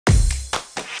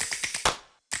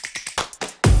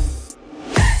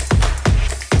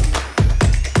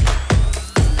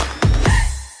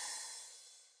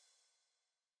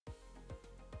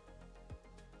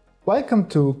Welcome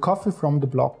to Coffee from the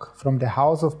Block from the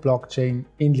House of Blockchain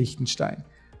in Liechtenstein.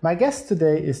 My guest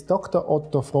today is Dr.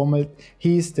 Otto Frommelt.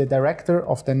 He is the Director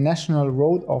of the National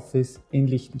Road Office in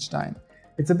Liechtenstein.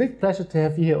 It's a big pleasure to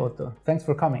have you here, Otto. Thanks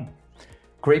for coming.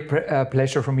 Great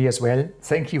pleasure for me as well.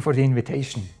 Thank you for the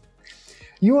invitation.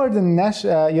 You're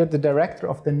the Director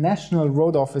of the National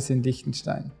Road Office in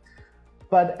Liechtenstein.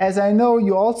 But as I know,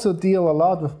 you also deal a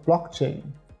lot with blockchain.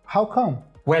 How come?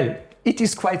 Well, it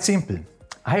is quite simple.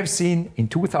 I have seen in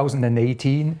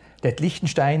 2018 that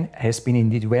Liechtenstein has been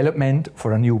in the development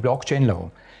for a new blockchain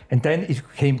law. And then it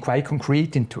became quite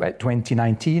concrete in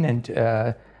 2019 and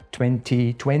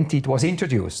 2020 it was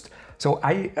introduced. So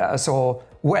I saw,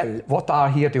 well, what are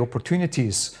here the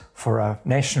opportunities for a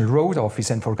national road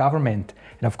office and for government?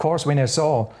 And of course, when I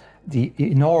saw the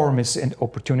enormous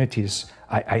opportunities,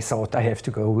 I thought I have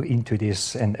to go into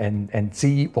this and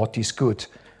see what is good,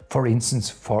 for instance,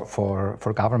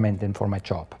 for government and for my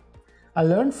job. I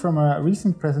learned from a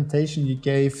recent presentation you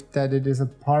gave that it is a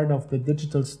part of the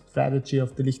digital strategy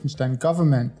of the Liechtenstein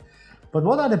government. But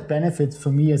what are the benefits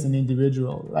for me as an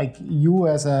individual? Like you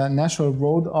as a national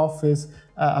road office,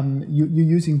 you're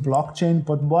using blockchain,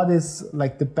 but what is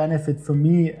like the benefit for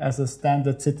me as a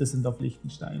standard citizen of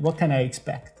Liechtenstein? What can I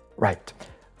expect? Right.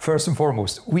 First and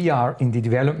foremost, we are in the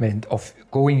development of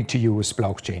going to use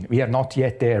blockchain. We are not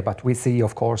yet there, but we see,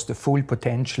 of course, the full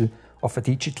potential of a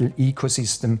digital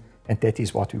ecosystem, and that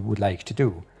is what we would like to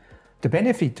do. The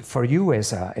benefit for you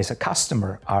as a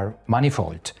customer are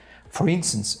manifold. For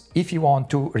instance, if you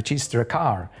want to register a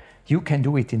car, you can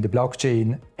do it in the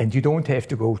blockchain and you don't have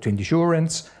to go to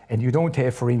insurance and you don't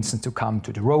have, for instance, to come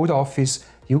to the road office.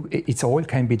 It all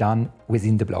can be done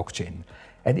within the blockchain.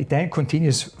 And it then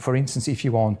continues, for instance, if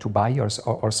you want to buy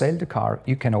or sell the car,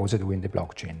 you can also do in the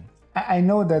blockchain. I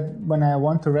know that when I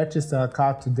want to register a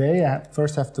car today, I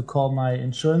first have to call my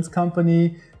insurance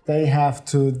company. They have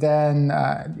to then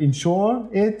insure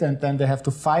it and then they have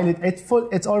to file it.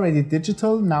 It's already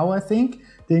digital now, I think.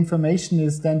 The information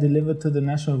is then delivered to the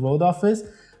National Road Office,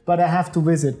 but I have to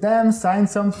visit them, sign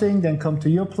something, then come to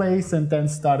your place and then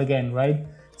start again, right?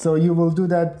 So you will do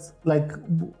that, like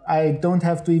I don't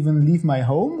have to even leave my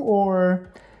home, or?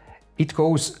 It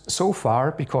goes so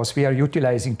far because we are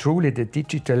utilizing truly the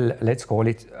digital, let's call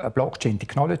it blockchain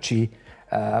technology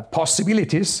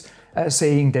possibilities,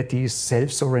 saying that is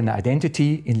self-sovereign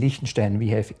identity. In Liechtenstein we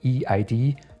have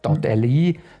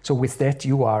eid.li. So with that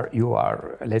you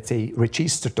are, let's say,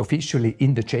 registered officially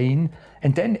in the chain.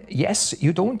 And then, yes,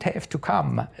 you don't have to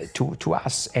come to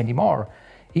us anymore.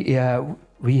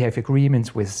 We have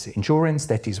agreements with insurance,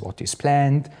 that is what is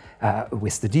planned,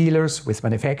 with the dealers, with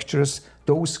manufacturers,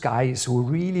 those guys who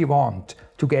really want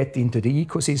to get into the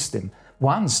ecosystem.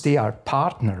 Once they are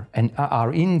partner and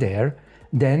are in there,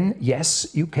 then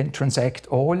yes, you can transact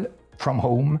all from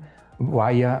home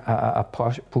via a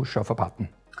push of a button.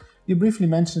 You briefly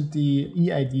mentioned the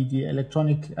eID, the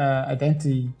electronic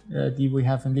identity we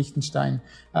have in Liechtenstein,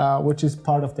 which is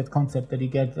part of that concept that you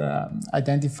get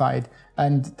identified.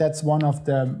 And that's one of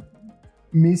the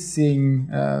missing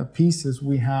pieces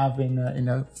we have in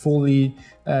a fully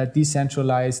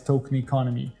decentralized token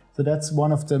economy. So that's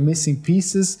one of the missing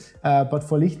pieces. But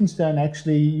for Liechtenstein,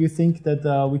 actually, you think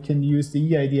that we can use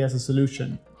the eID as a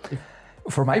solution?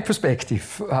 From my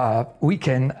perspective, we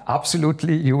can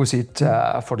absolutely use it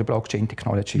for the blockchain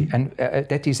technology, and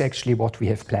that is actually what we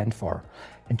have planned for.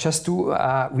 And just to,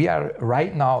 we are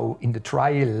right now in the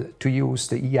trial to use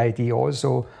the eID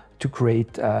also to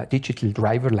create a digital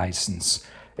driver license.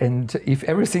 And if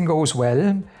everything goes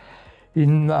well,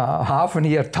 in half a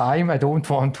year time, I don't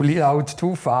want to lead out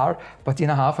too far, but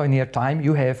in a half a year time,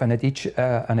 you have an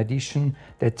addition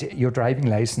that your driving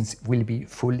license will be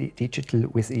fully digital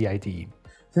with eID.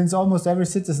 Since almost every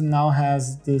citizen now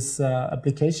has this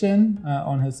application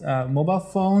on his mobile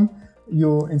phone,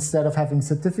 instead of having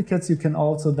certificates, you can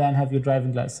also then have your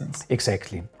driving license.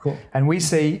 Exactly. Cool. And we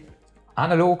say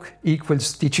analog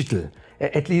equals digital.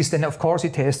 At least, and of course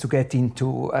it has to get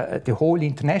into the whole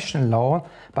international law,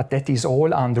 but that is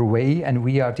all underway and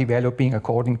we are developing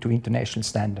according to international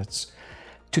standards.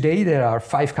 Today there are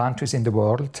 5 countries in the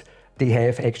world, they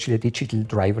have actually a digital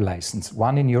driver license.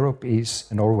 One in Europe is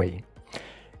Norway.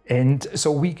 And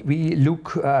so we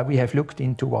have looked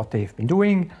into what they've been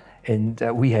doing, and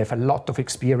we have a lot of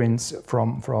experience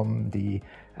from the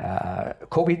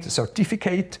COVID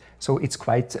certificate, so it's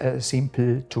quite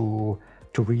simple to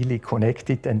really connect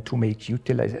it and to make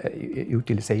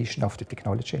utilization of the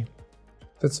technology.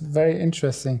 That's very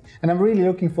interesting. And I'm really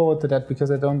looking forward to that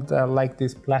because I don't like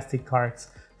these plastic cards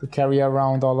to carry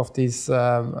around all of these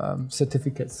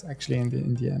certificates actually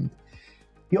in the end.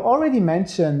 You already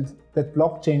mentioned that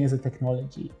blockchain is a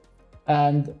technology.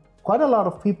 And quite a lot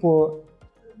of people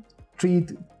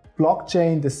treat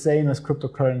blockchain the same as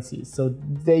cryptocurrencies. So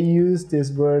they use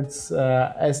these words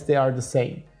as they are the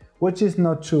same, which is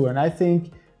not true. And I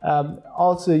think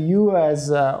also you as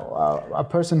a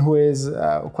person who is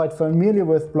quite familiar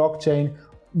with blockchain,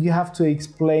 you have to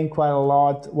explain quite a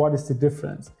lot what is the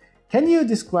difference. Can you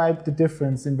describe the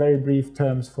difference in very brief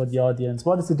terms for the audience?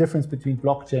 What is the difference between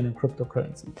blockchain and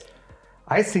cryptocurrencies?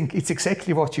 I think it's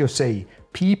exactly what you say.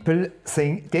 People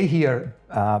think, they hear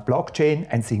blockchain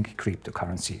and think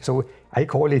cryptocurrency. So I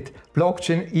call it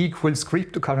blockchain equals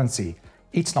cryptocurrency.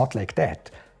 It's not like that.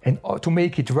 And to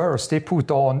make it worse, they put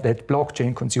on that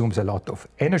blockchain consumes a lot of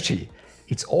energy.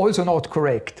 It's also not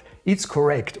correct. It's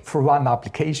correct for one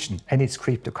application, and it's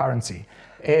cryptocurrency.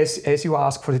 As you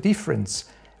ask for the difference,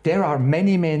 there are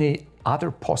many other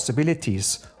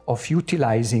possibilities of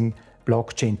utilizing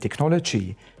blockchain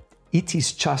technology. It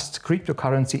is just,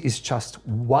 cryptocurrency is just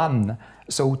one,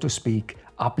 so to speak,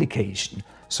 application.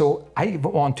 So I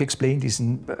want to explain this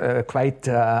in quite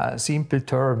simple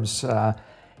terms.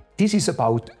 This is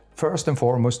about, first and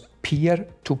foremost,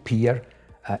 peer-to-peer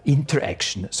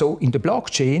interaction. So in the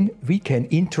blockchain, we can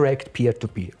interact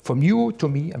peer-to-peer, from you to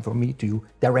me and from me to you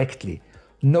directly.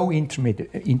 No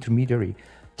intermediary.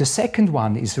 The second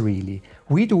one is really,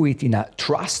 we do it in a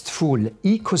trustful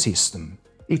ecosystem.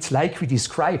 It's like we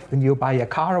described when you buy a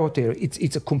car out there,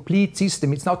 it's a complete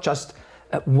system. It's not just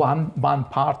one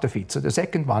part of it. So the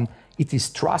second one, it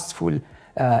is trustful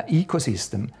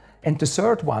ecosystem. And the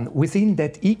third one, within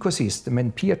that ecosystem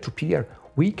and peer-to-peer,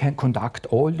 we can conduct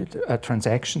all the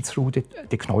transactions through the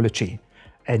technology.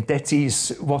 And that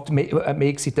is what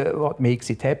makes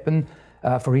it happen.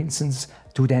 For instance,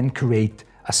 to then create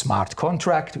a smart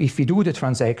contract. If we do the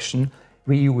transaction,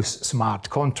 we use smart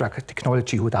contract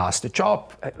technology who does the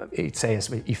job. It says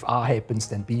if A happens,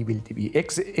 then B will be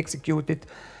executed.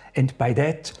 And by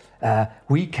that,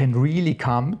 we can really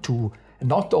come to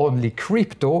not only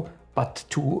crypto, but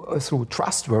through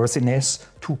trustworthiness,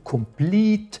 to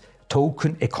complete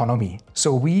token economy.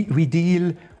 So we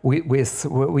deal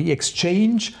we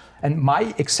exchange, and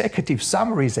my executive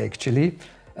summary is actually,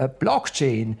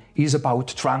 blockchain is about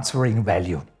transferring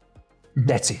value. Mm-hmm.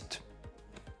 That's it.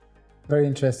 Very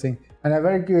interesting, and a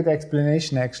very good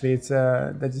explanation actually. It's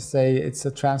that you say it's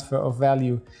a transfer of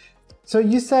value. So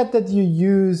you said that you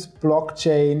use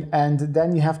blockchain, and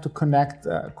then you have to connect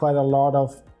quite a lot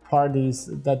of parties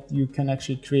that you can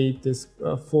actually create this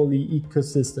fully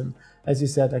ecosystem. As you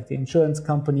said, like the insurance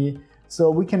company.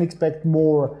 So we can expect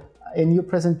more in your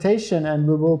presentation, and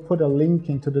we will put a link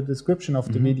into the description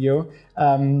of the video.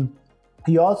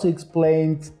 You also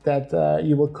explained that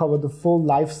you will cover the full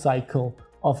life cycle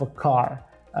of a car.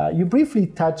 You briefly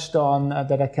touched on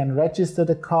that I can register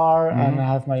the car and I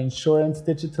have my insurance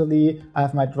digitally, I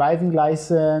have my driving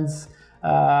license.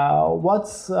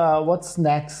 What's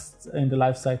next in the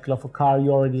life cycle of a car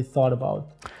you already thought about?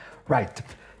 Right.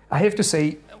 I have to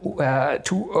say,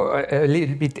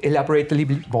 elaborate a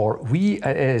little bit more. We,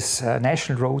 as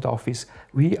National Road Office,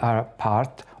 we are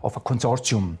part of a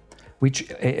consortium which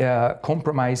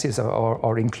compromises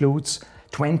or includes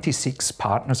 26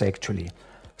 partners actually.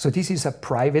 So this is a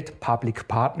private-public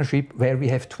partnership where we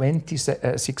have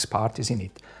 26 parties in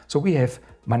it. So we have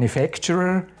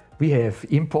manufacturer, we have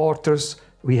importers,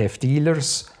 we have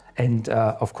dealers, and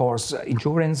of course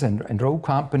insurance and road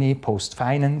company, Post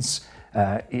Finance,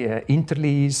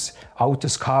 Interlease, Auto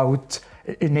Scout,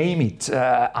 name it,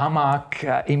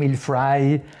 AMAC, Emil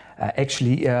Frey,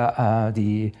 actually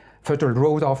the Federal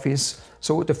Road Office.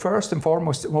 So the first and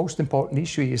foremost, most important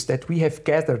issue is that we have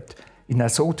gathered in a,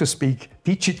 so to speak,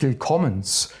 digital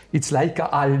commons. It's like a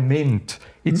Allment.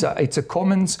 It's a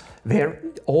commons where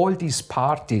all these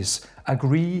parties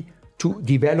agree to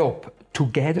develop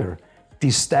together the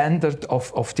standard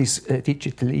of this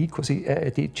digital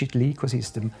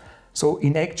ecosystem. So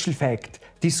in actual fact,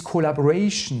 this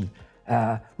collaboration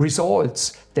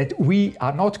results that we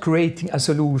are not creating a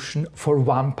solution for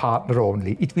one partner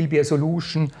only. It will be a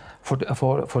solution for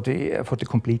the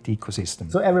complete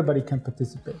ecosystem. So everybody can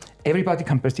participate? Everybody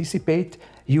can participate.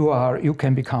 You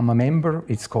can become a member.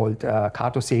 It's called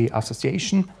Cardossier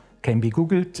Association. Can be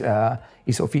Googled,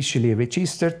 is officially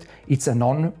registered. It's a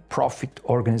non-profit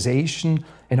organization.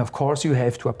 And of course you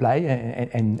have to apply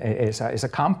as a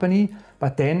company.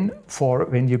 But then for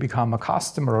when you become a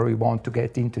customer or you want to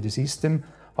get into the system,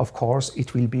 of course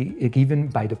it will be given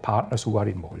by the partners who are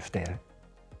involved there.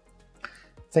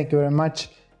 Thank you very much.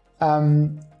 I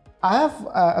have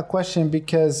a question,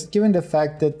 because given the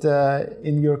fact that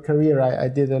in your career, I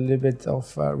did a little bit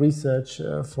of research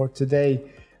for today.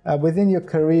 Within your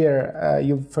career,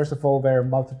 you first of all wear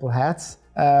multiple hats.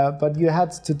 but you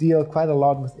had to deal quite a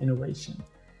lot with innovation.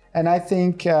 And I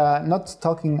think, not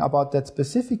talking about that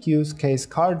specific use case,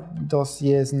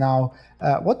 Cardossier now,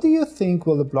 what do you think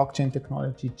will the blockchain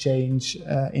technology change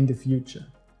in the future?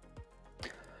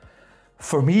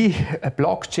 For me, a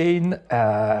blockchain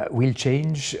will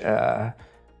change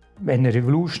and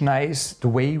revolutionize the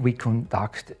way we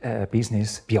conduct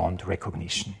business beyond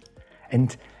recognition.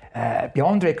 And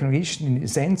beyond recognition in the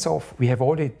sense of, we have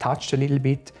already touched a little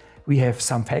bit, we have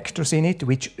some factors in it,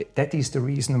 that is the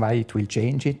reason why it will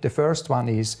change it. The first one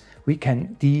is we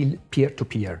can deal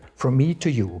peer-to-peer, from me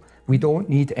to you. We don't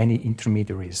need any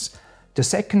intermediaries. The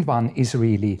second one is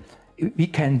really, we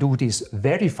can do this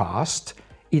very fast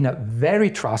in a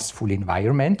very trustful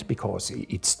environment, because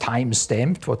it's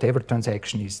time-stamped, whatever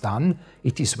transaction is done,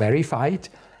 it is verified,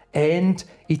 and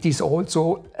it is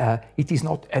also, it is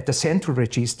not at the central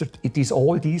register, it is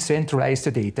all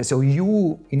decentralized data. So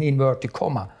you, in inverted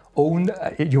comma, own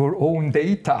your own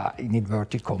data, in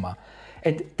inverted comma.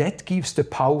 And that gives the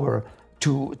power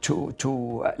to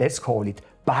let's call it,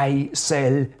 buy,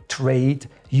 sell, trade,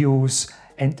 use,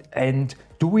 and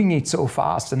doing it so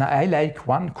fast. And I like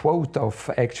one quote of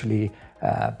actually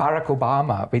Barack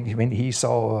Obama when he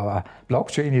saw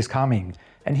blockchain is coming.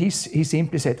 And he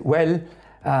simply said, well,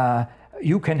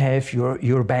 you can have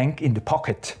your bank in the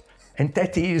pocket. And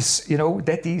that is,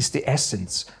 that is the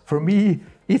essence. For me,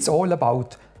 it's all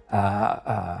about,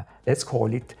 let's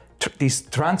call it, this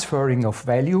transferring of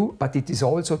value, but it is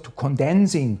also to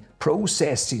condensing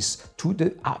processes to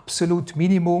the absolute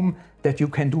minimum that you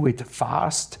can do it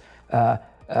fast,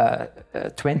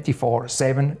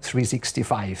 24/7,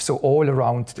 365. So all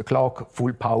around the clock,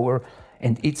 full power.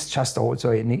 And it's just also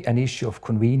an issue of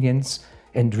convenience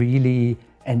and really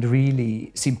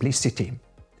simplicity.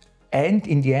 And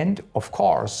in the end, of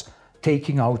course,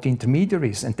 taking out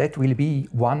intermediaries, and that will be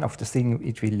one of the things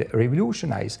it will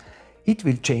revolutionize. It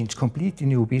will change completely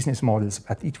new business models,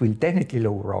 but it will definitely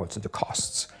lower also the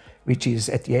costs, which is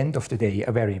at the end of the day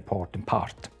a very important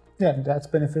part. Yeah, that's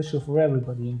beneficial for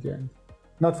everybody in the end.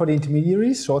 Not for the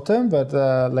intermediaries short term, but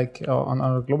like on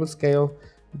a global scale,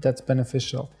 that's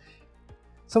beneficial.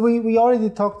 So we already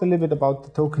talked a little bit about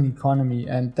the token economy,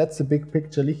 and that's the big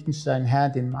picture Liechtenstein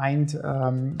had in mind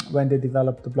when they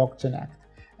developed the Blockchain Act.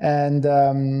 And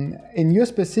in your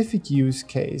specific use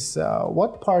case,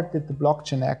 what part did the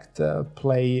Blockchain Act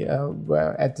play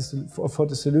for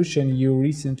the solution you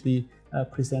recently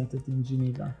presented in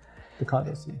Geneva, the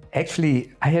Cardossier?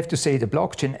 Actually, I have to say the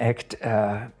Blockchain Act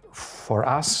for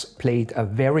us played a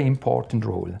very important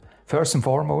role. First and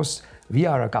foremost, we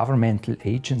are a governmental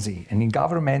agency, and in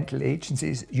governmental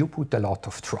agencies, you put a lot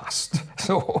of trust.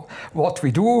 So what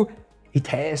we do, it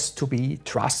has to be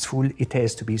trustful, it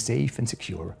has to be safe and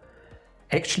secure.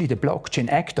 Actually, the Blockchain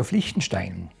Act of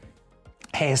Liechtenstein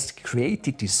has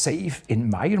created this safe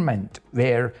environment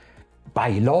where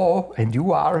by law, and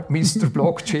you are Mr.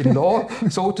 Blockchain Law,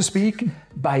 so to speak,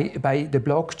 by the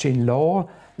blockchain law,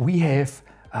 we have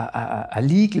a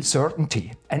legal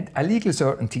certainty, and a legal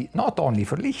certainty not only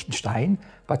for Liechtenstein,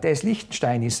 but as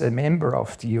Liechtenstein is a member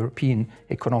of the European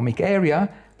Economic Area,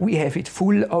 we have it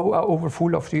full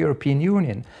of the European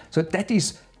Union. So that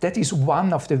is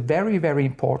one of the very, very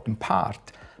important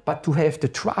part. But to have the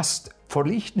trust for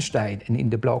Liechtenstein and in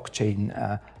the blockchain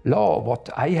law, what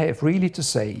I have really to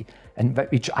say, and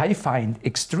which I find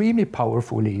extremely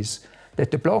powerful, is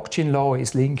that the blockchain law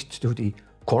is linked to the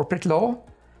corporate law,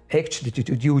 actually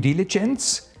to due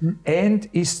diligence, and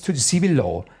is to the civil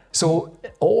law. So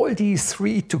all these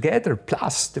three together,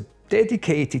 plus the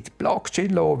dedicated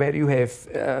blockchain law, where you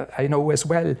have, I know as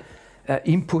well,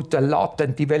 input a lot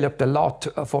and developed a lot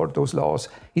for those laws.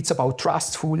 It's about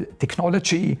trustful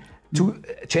technology to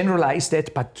generalize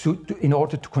that, but in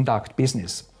order to conduct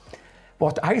business.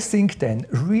 What I think then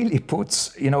really puts,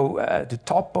 the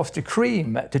top of the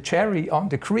cream, the cherry on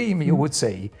the cream, you would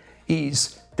say,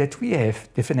 is that we have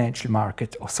the Financial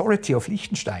Market Authority of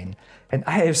Liechtenstein. And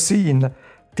I have seen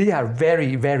they are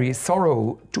very, very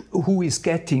thorough to who is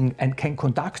getting and can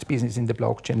conduct business in the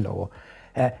blockchain law,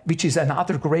 which is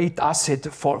another great asset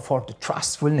for the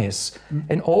trustfulness.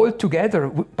 And all together,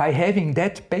 by having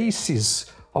that basis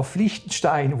of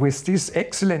Liechtenstein with this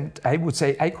excellent, I would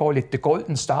say, I call it the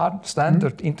golden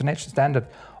standard, international standard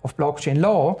of blockchain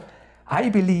law, I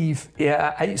believe,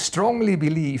 I strongly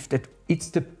believe that it's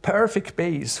the perfect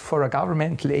base for a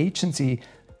governmental agency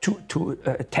to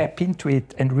tap into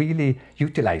it and really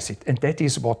utilize it. And that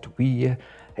is what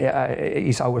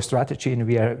is our strategy, and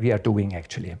we are doing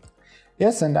actually.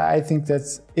 Yes, and I think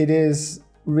that it is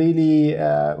really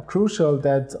crucial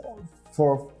that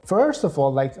first of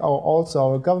all, like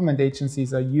also our government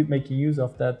agencies are making use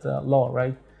of that law,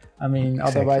 right? I mean,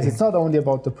 otherwise it's not only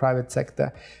about the private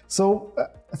sector. So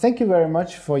thank you very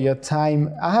much for your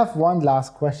time. I have one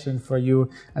last question for you,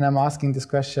 and I'm asking this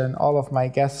question all of my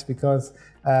guests because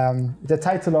the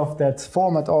title of that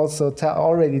format also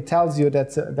already tells you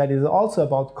that that is also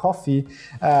about coffee.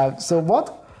 So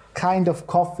what kind of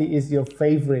coffee is your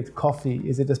favorite coffee?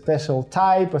 Is it a special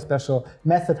type, a special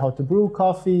method how to brew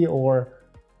coffee, or?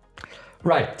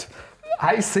 Right.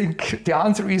 I think the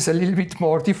answer is a little bit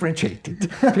more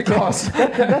differentiated because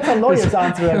that's a lawyer's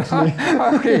answer actually.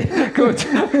 Okay, good.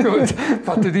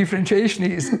 But the differentiation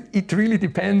is it really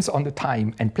depends on the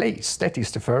time and place. That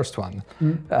is the first one.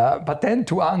 But then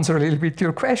to answer a little bit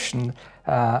your question,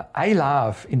 I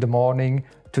love in the morning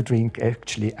to drink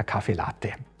actually a cafe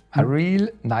latte, a real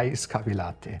nice cafe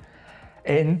latte.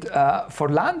 And for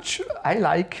lunch, I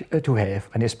like to have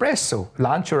an espresso,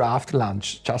 lunch or after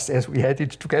lunch, just as we had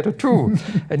it together too.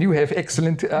 And you have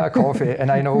excellent coffee,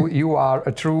 and I know you are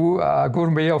a true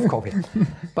gourmet of coffee.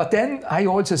 But then I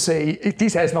also say,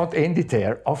 this has not ended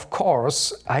there. Of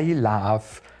course, I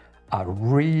love a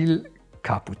real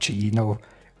cappuccino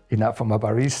from a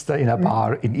barista in a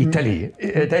bar in Italy.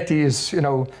 That is,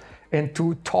 and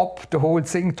to top the whole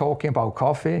thing, talking about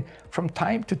coffee, from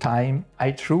time to time,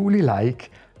 I truly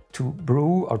like to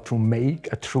brew or to make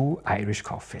a true Irish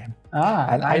coffee.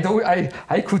 And nice.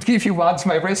 I could give you once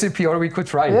my recipe, or we could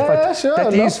try it. But sure.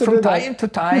 That is from time to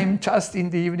time, just in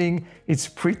the evening. It's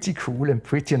pretty cool and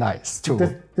pretty nice too.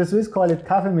 The Swiss call it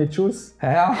Kaffee mit Schuss.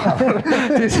 Yeah,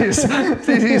 this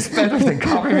is better than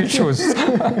coffee with juice.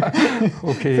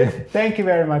 Okay. Thank you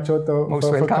very much, Otto,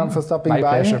 for stopping My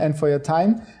by pleasure. and for your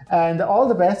time. And all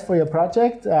the best for your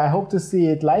project. I hope to see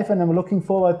it live, and I'm looking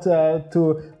forward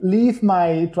to leave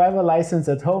my driver license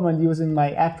at home and using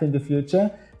my app in the future.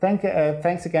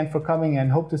 Thanks again for coming, and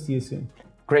hope to see you soon.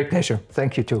 Great pleasure.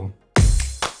 Thank you too.